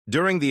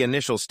During the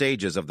initial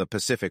stages of the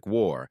Pacific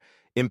War,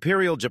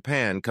 Imperial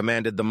Japan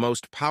commanded the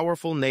most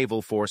powerful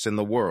naval force in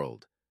the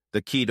world,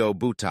 the Kido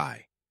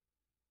Butai.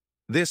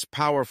 This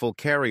powerful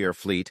carrier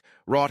fleet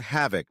wrought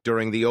havoc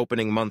during the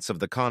opening months of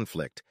the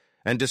conflict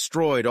and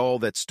destroyed all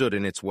that stood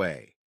in its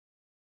way.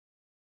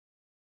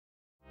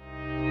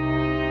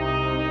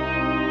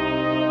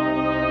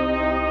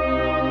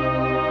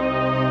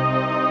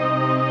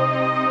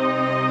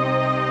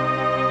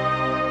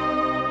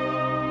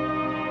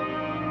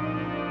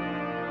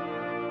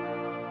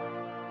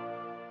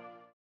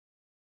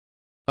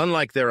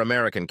 Unlike their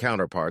American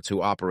counterparts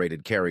who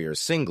operated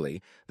carriers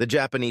singly, the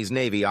Japanese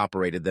Navy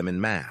operated them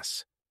in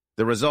mass.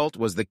 The result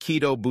was the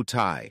Kido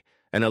Butai,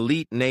 an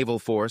elite naval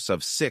force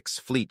of 6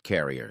 fleet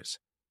carriers.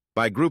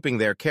 By grouping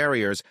their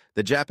carriers,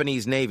 the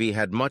Japanese Navy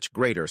had much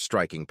greater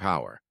striking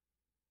power.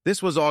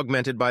 This was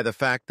augmented by the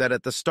fact that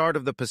at the start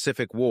of the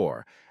Pacific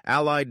War,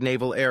 Allied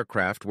naval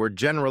aircraft were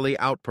generally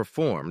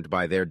outperformed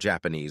by their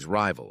Japanese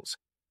rivals.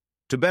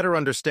 To better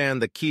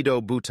understand the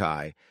Kido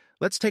Butai,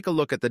 let's take a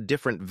look at the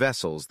different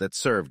vessels that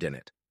served in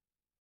it.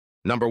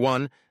 Number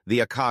 1, the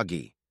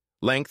Akagi.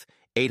 Length,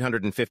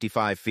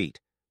 855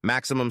 feet.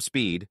 Maximum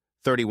speed,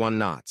 31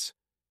 knots.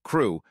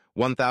 Crew,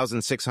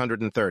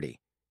 1,630.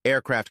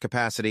 Aircraft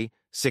capacity,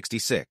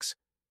 66.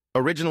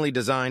 Originally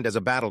designed as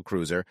a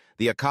battlecruiser,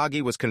 the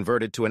Akagi was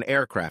converted to an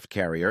aircraft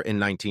carrier in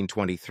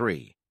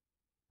 1923.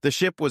 The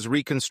ship was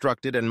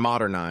reconstructed and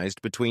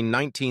modernized between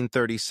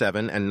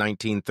 1937 and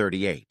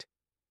 1938.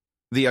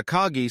 The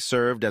Akagi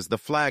served as the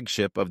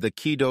flagship of the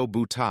Kido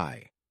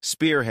Butai,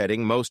 spearheading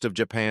most of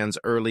Japan's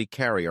early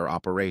carrier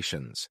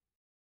operations.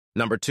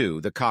 Number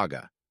 2, the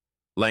Kaga.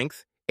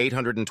 Length,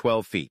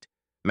 812 feet.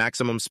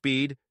 Maximum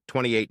speed,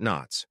 28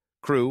 knots.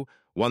 Crew,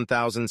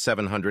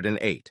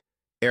 1,708.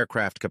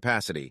 Aircraft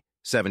capacity,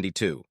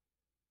 72.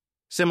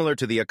 Similar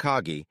to the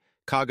Akagi,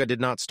 Kaga did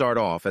not start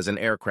off as an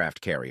aircraft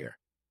carrier.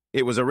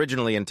 It was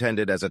originally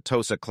intended as a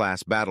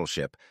Tosa-class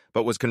battleship,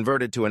 but was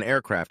converted to an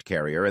aircraft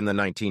carrier in the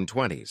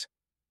 1920s.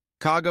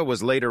 Kaga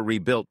was later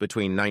rebuilt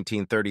between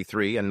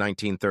 1933 and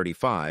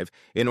 1935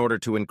 in order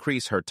to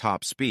increase her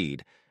top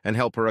speed and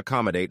help her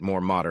accommodate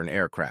more modern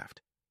aircraft.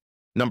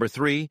 Number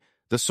 3,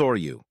 the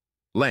Soryu.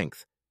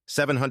 Length,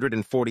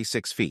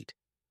 746 feet.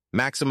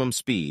 Maximum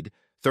speed,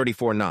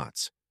 34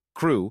 knots.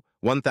 Crew,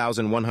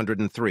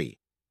 1,103.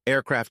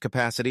 Aircraft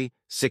capacity,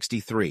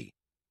 63.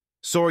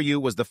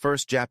 Soryu was the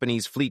first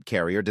Japanese fleet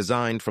carrier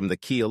designed from the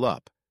keel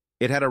up.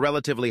 It had a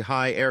relatively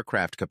high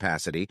aircraft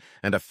capacity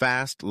and a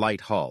fast,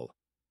 light hull.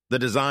 The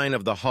design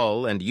of the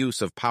hull and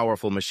use of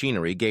powerful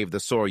machinery gave the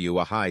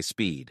Soryu a high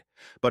speed,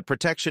 but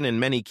protection in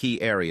many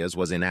key areas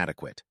was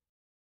inadequate.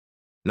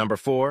 Number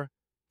 4,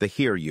 the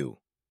Hiryu.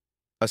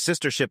 A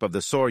sister ship of the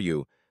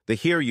Soryu, the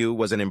Hiryu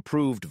was an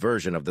improved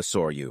version of the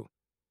Soryu.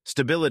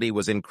 Stability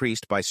was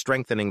increased by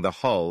strengthening the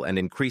hull and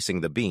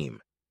increasing the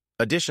beam.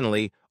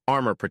 Additionally,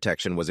 armor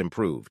protection was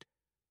improved.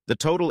 The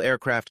total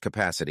aircraft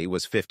capacity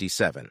was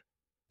 57.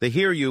 The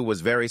Hiryu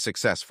was very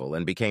successful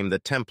and became the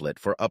template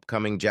for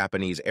upcoming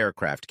Japanese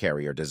aircraft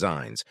carrier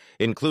designs,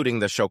 including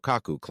the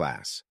Shokaku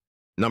class.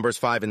 Numbers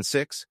 5 and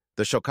 6,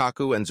 the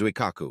Shokaku and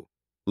Zuikaku.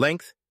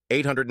 Length,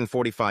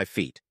 845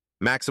 feet.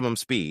 Maximum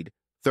speed,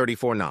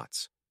 34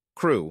 knots.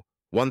 Crew,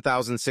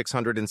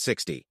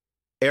 1,660.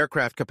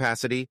 Aircraft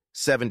capacity,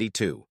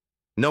 72.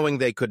 Knowing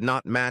they could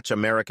not match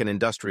American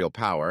industrial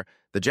power,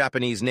 the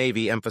Japanese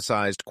Navy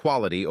emphasized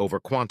quality over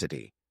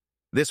quantity.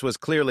 This was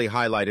clearly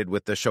highlighted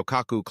with the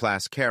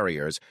Shokaku-class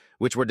carriers,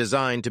 which were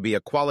designed to be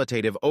a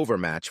qualitative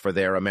overmatch for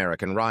their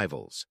American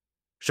rivals.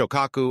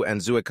 Shokaku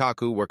and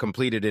Zuikaku were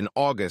completed in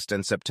August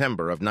and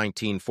September of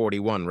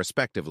 1941,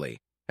 respectively,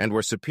 and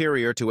were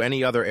superior to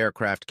any other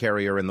aircraft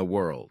carrier in the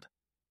world.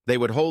 They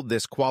would hold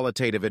this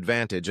qualitative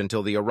advantage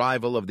until the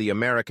arrival of the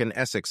American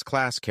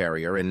Essex-class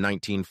carrier in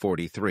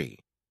 1943.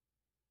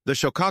 The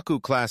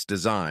Shokaku-class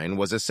design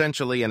was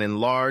essentially an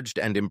enlarged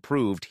and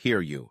improved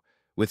Hiryu,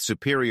 with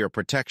superior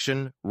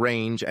protection,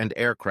 range, and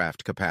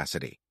aircraft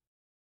capacity.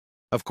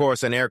 Of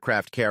course, an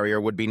aircraft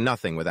carrier would be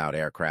nothing without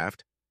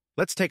aircraft.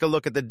 Let's take a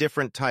look at the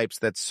different types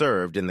that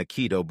served in the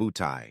Kido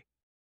Butai.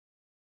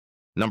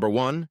 Number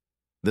 1,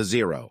 the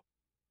Zero.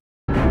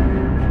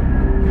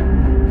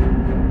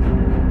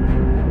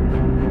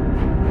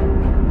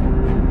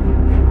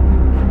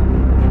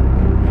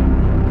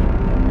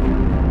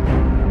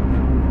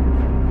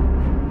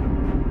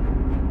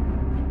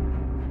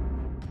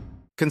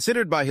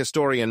 Considered by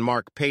historian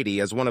Mark Peattie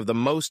as one of the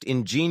most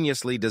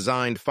ingeniously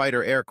designed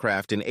fighter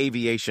aircraft in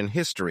aviation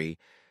history,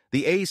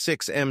 the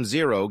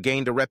A6M-0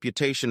 gained a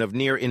reputation of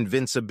near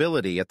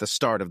invincibility at the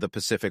start of the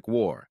Pacific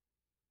War.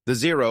 The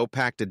Zero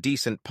packed a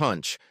decent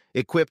punch,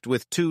 equipped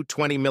with 2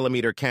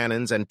 20mm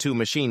cannons and 2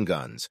 machine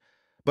guns,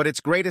 but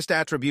its greatest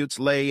attributes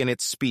lay in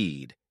its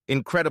speed,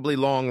 incredibly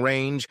long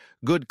range,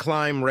 good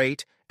climb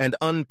rate, and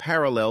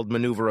unparalleled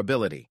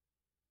maneuverability.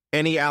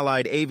 Any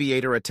Allied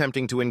aviator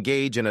attempting to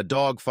engage in a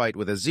dogfight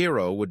with a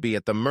Zero would be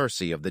at the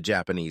mercy of the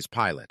Japanese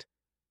pilot.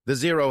 The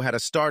Zero had a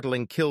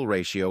startling kill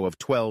ratio of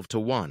 12 to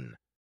 1.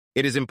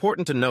 It is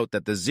important to note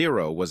that the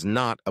Zero was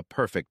not a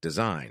perfect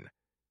design.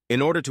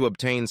 In order to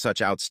obtain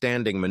such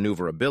outstanding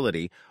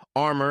maneuverability,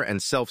 armor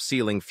and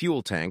self-sealing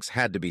fuel tanks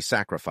had to be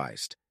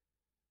sacrificed.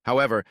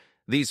 However,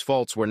 these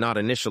faults were not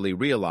initially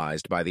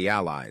realized by the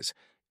Allies,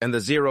 and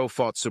the Zero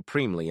fought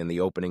supremely in the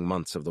opening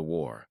months of the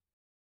war.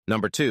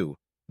 Number 2.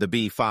 The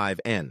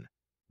B-5N.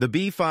 The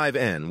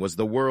B-5N was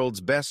the world's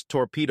best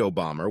torpedo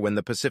bomber when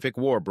the Pacific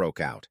War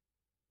broke out.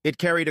 It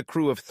carried a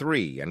crew of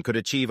 3 and could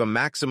achieve a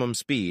maximum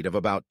speed of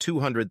about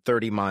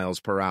 230 miles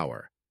per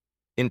hour.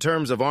 In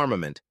terms of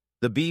armament,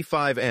 the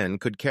B-5N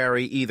could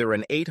carry either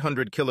an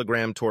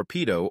 800-kilogram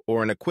torpedo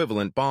or an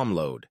equivalent bomb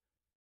load.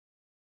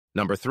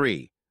 Number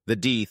 3. The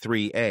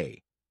D-3A.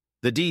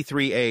 The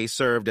D-3A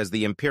served as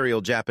the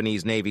Imperial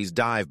Japanese Navy's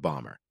dive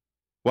bomber.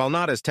 While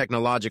not as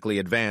technologically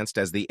advanced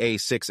as the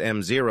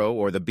A-6M0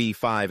 or the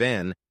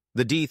B-5N,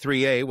 the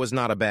D-3A was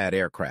not a bad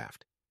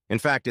aircraft. In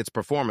fact, its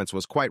performance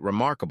was quite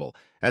remarkable,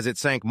 as it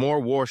sank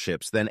more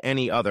warships than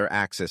any other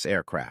Axis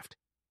aircraft.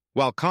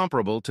 While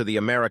comparable to the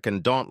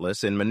American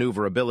Dauntless in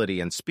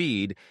maneuverability and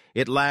speed,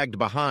 it lagged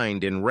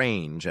behind in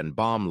range and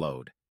bomb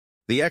load.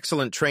 The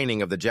excellent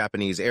training of the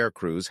Japanese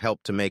aircrews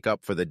helped to make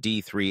up for the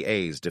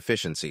D-3A's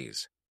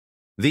deficiencies.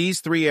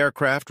 These 3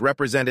 aircraft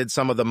represented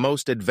some of the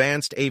most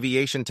advanced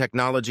aviation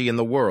technology in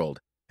the world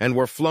and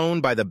were flown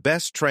by the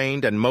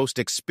best-trained and most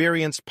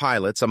experienced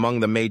pilots among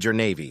the major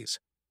navies.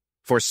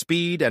 For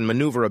speed and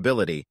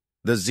maneuverability,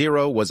 the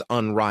Zero was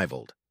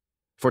unrivaled.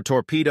 For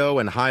torpedo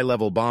and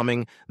high-level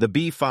bombing, the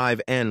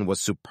B-5N was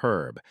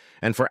superb,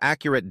 and for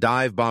accurate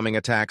dive bombing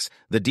attacks,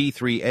 the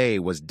D-3A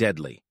was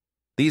deadly.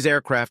 These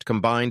aircraft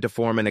combined to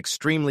form an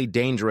extremely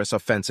dangerous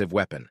offensive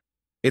weapon.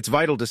 It's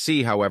vital to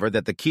see, however,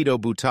 that the Kido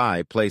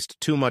Butai placed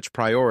too much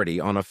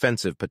priority on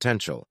offensive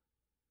potential.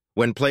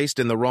 When placed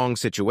in the wrong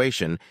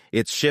situation,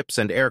 its ships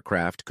and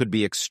aircraft could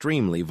be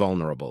extremely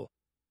vulnerable.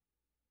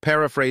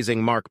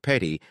 Paraphrasing Mark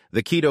Peattie,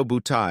 the Kido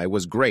Butai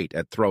was great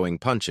at throwing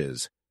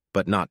punches,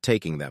 but not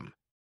taking them.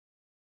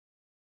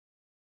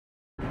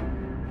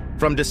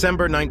 From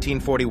December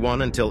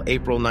 1941 until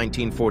April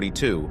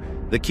 1942,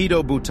 the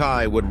Kido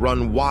Butai would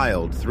run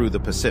wild through the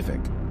Pacific,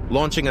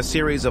 launching a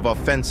series of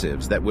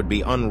offensives that would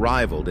be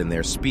unrivaled in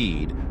their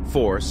speed,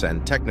 force,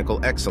 and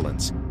technical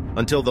excellence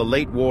until the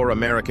late-war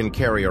American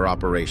carrier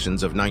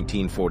operations of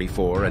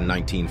 1944 and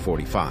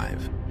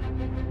 1945.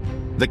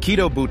 The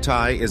Kido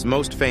Butai is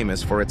most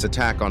famous for its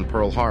attack on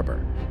Pearl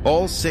Harbor.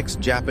 All 6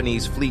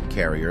 Japanese fleet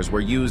carriers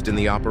were used in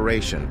the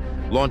operation,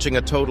 launching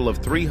a total of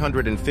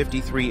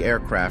 353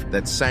 aircraft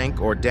that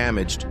sank or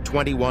damaged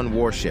 21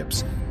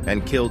 warships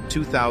and killed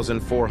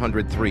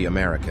 2,403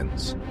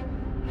 Americans.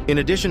 In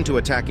addition to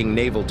attacking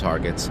naval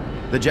targets,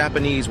 the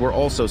Japanese were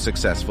also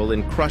successful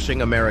in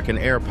crushing American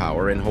air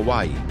power in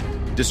Hawaii,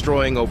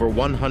 destroying over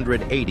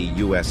 180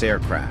 U.S.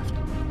 aircraft.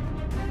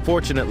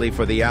 Fortunately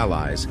for the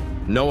Allies,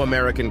 no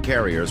American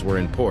carriers were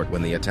in port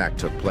when the attack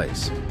took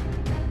place.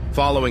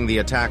 Following the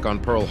attack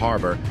on Pearl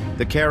Harbor,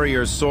 the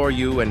carriers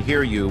Soryu and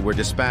Hiryu were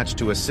dispatched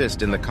to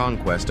assist in the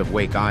conquest of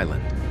Wake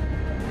Island.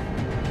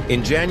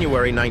 In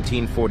January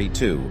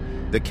 1942,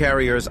 the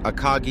carriers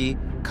Akagi,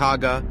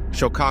 Kaga,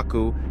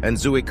 Shokaku, and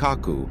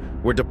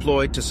Zuikaku were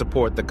deployed to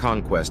support the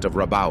conquest of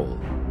Rabaul.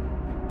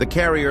 The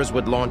carriers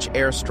would launch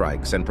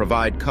airstrikes and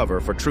provide cover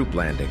for troop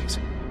landings.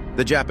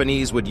 The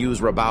Japanese would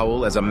use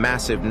Rabaul as a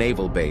massive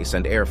naval base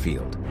and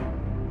airfield.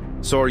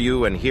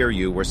 Soryu and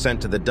Hiryu were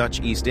sent to the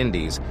Dutch East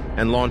Indies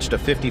and launched a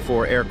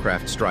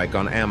 54-aircraft strike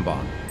on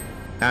Ambon.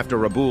 After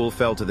Rabaul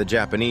fell to the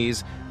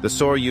Japanese, the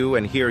Soryu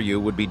and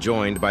Hiryu would be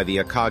joined by the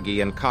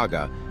Akagi and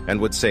Kaga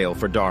and would sail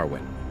for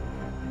Darwin.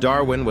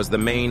 Darwin was the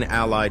main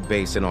Allied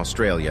base in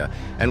Australia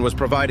and was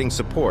providing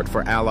support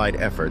for Allied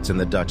efforts in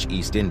the Dutch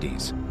East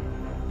Indies.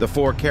 The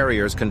 4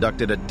 carriers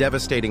conducted a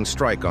devastating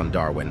strike on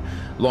Darwin,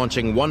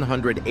 launching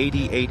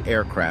 188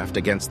 aircraft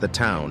against the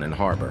town and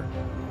harbor.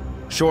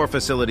 Shore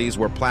facilities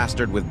were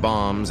plastered with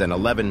bombs and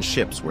 11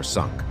 ships were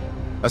sunk.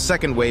 A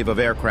second wave of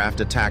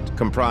aircraft attacked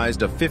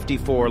comprised of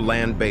 54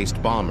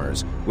 land-based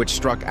bombers, which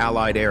struck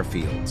Allied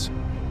airfields.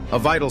 A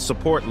vital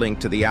support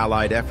link to the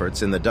Allied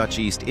efforts in the Dutch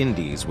East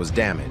Indies was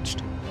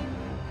damaged.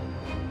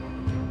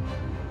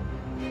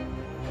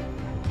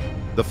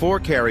 The 4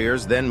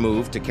 carriers then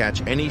moved to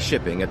catch any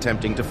shipping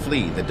attempting to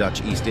flee the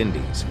Dutch East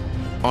Indies.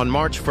 On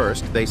March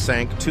 1st, they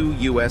sank 2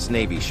 U.S.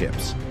 Navy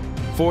ships.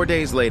 4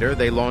 days later,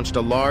 they launched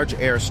a large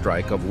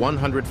airstrike of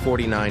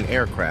 149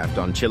 aircraft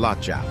on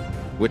Chilacha,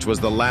 which was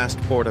the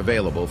last port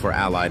available for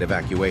Allied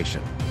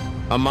evacuation.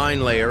 A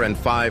mine layer and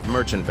 5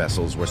 merchant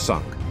vessels were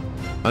sunk.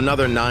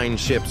 Another 9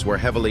 ships were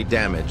heavily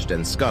damaged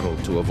and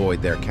scuttled to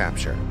avoid their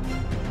capture.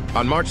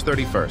 On March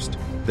 31st,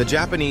 the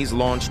Japanese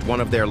launched one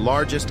of their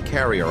largest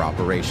carrier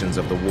operations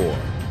of the war,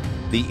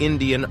 the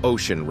Indian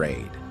Ocean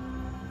Raid.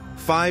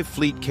 5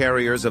 fleet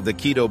carriers of the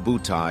Kido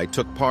Butai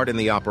took part in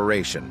the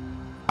operation: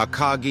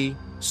 Akagi,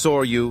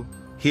 Soryu,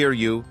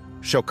 Hiryu,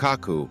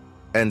 Shokaku,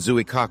 and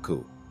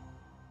Zuikaku.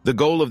 The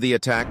goal of the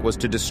attack was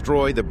to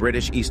destroy the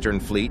British Eastern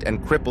Fleet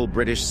and cripple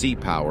British sea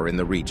power in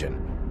the region.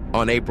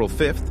 On April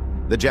 5th,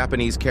 the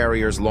Japanese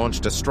carriers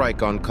launched a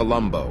strike on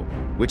Colombo,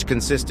 which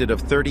consisted of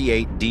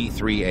 38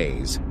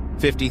 D-3As,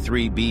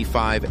 53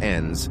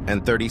 B-5Ns,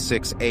 and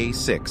 36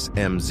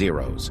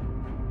 A-6M0s.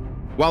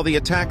 While the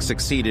attack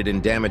succeeded in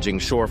damaging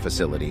shore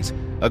facilities,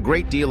 a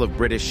great deal of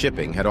British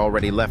shipping had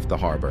already left the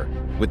harbor,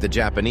 with the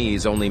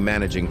Japanese only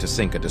managing to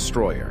sink a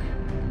destroyer.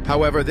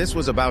 However, this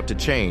was about to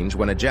change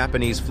when a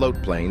Japanese float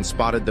plane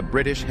spotted the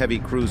British heavy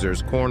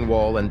cruisers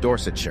Cornwall and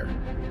Dorsetshire.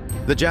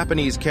 The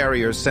Japanese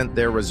carriers sent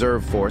their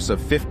reserve force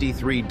of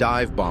 53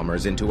 dive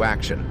bombers into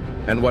action,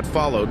 and what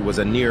followed was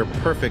a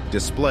near-perfect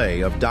display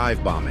of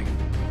dive bombing.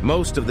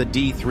 Most of the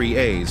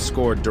D-3As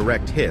scored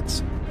direct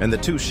hits, and the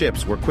two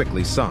ships were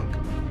quickly sunk.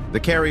 The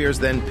carriers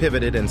then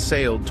pivoted and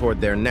sailed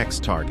toward their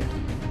next target.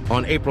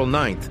 On April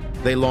 9th,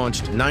 they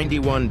launched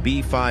 91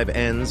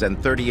 B-5Ns and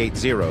 38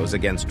 Zeros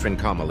against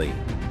Trincomalee.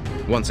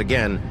 Once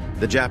again,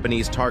 the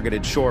Japanese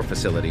targeted shore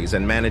facilities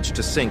and managed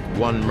to sink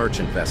one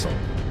merchant vessel.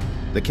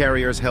 The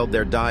carriers held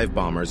their dive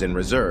bombers in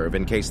reserve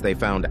in case they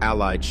found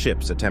Allied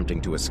ships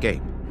attempting to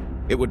escape.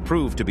 It would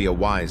prove to be a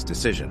wise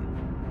decision.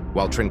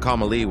 While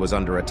Trincomalee was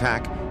under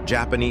attack,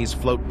 Japanese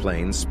float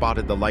planes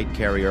spotted the light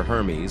carrier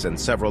Hermes and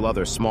several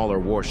other smaller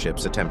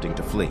warships attempting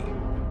to flee.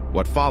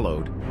 What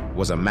followed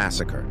was a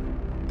massacre.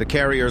 The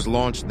carriers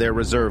launched their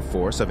reserve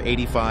force of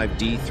 85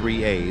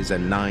 D-3As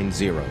and 9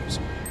 Zeros.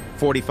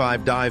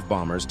 45 dive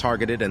bombers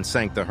targeted and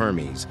sank the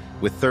Hermes,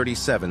 with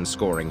 37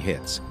 scoring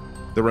hits.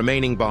 The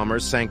remaining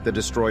bombers sank the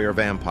destroyer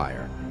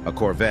Vampire, a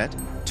corvette,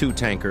 2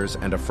 tankers,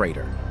 and a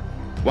freighter.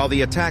 While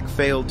the attack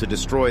failed to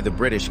destroy the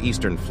British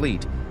Eastern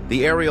Fleet,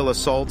 the aerial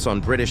assaults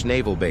on British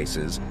naval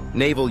bases,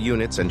 naval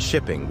units, and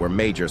shipping were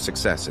major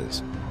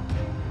successes.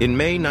 In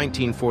May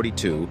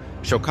 1942,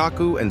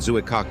 Shokaku and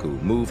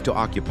Zuikaku moved to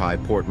occupy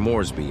Port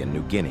Moresby in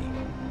New Guinea.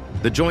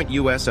 The joint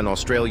U.S. and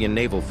Australian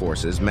naval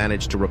forces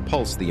managed to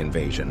repulse the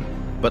invasion,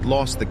 but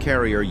lost the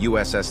carrier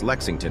USS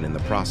Lexington in the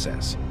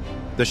process.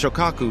 The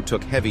Shokaku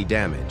took heavy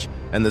damage,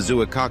 and the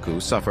Zuikaku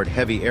suffered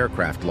heavy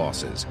aircraft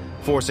losses,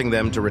 forcing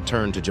them to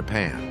return to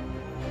Japan.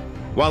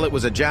 While it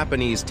was a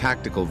Japanese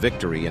tactical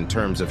victory in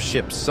terms of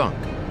ships sunk,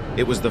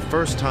 it was the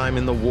first time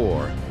in the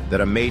war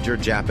that a major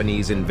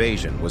Japanese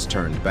invasion was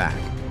turned back.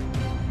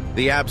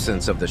 The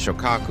absence of the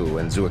Shokaku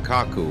and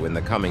Zuikaku in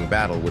the coming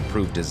battle would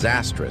prove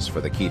disastrous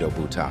for the Kido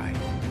Butai.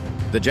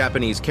 The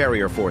Japanese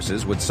carrier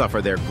forces would suffer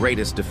their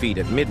greatest defeat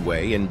at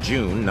Midway in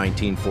June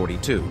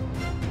 1942.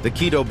 The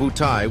Kido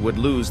Butai would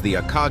lose the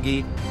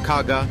Akagi,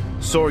 Kaga,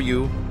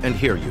 Soryu, and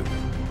Hiryu.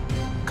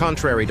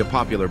 Contrary to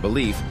popular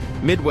belief,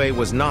 Midway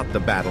was not the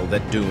battle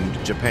that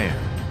doomed Japan.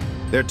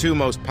 Their two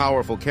most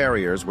powerful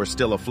carriers were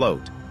still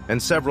afloat,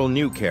 and several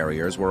new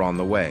carriers were on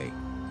the way.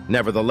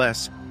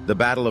 Nevertheless, the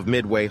Battle of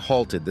Midway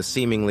halted the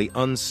seemingly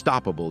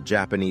unstoppable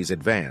Japanese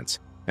advance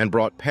and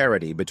brought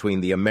parity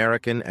between the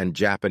American and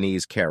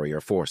Japanese carrier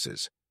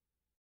forces.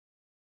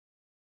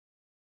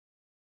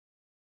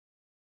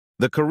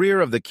 The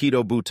career of the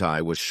Kido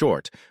Butai was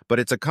short, but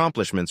its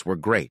accomplishments were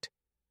great.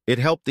 It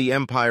helped the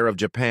Empire of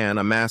Japan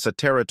amass a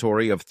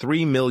territory of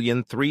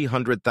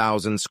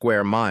 3,300,000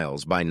 square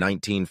miles by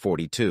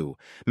 1942,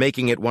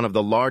 making it one of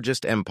the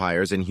largest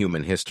empires in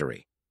human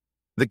history.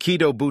 The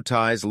Kido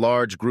Butai's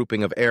large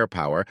grouping of air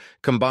power,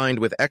 combined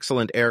with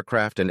excellent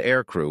aircraft and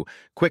aircrew,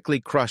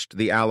 quickly crushed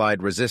the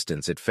Allied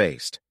resistance it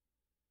faced.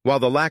 While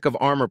the lack of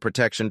armor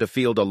protection to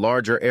field a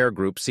larger air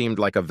group seemed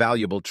like a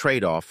valuable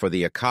trade-off for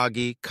the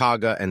Akagi,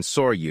 Kaga, and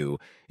Soryu,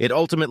 it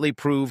ultimately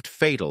proved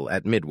fatal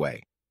at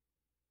Midway.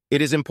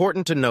 It is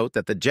important to note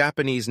that the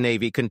Japanese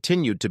Navy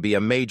continued to be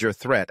a major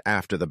threat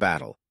after the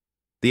battle.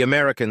 The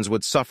Americans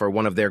would suffer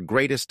one of their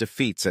greatest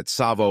defeats at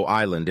Savo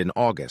Island in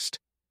August,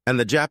 and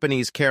the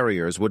Japanese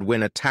carriers would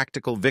win a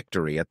tactical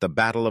victory at the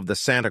Battle of the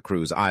Santa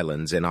Cruz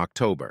Islands in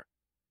October.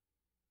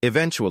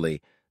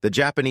 Eventually, the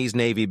Japanese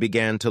Navy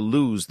began to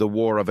lose the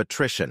war of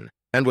attrition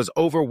and was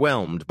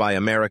overwhelmed by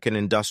American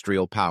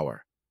industrial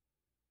power.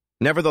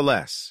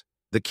 Nevertheless,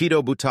 the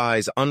Kido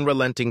Butai's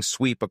unrelenting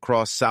sweep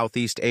across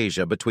Southeast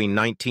Asia between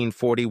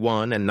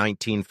 1941 and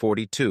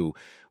 1942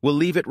 will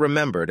leave it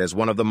remembered as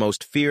one of the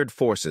most feared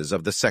forces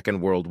of the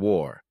Second World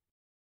War.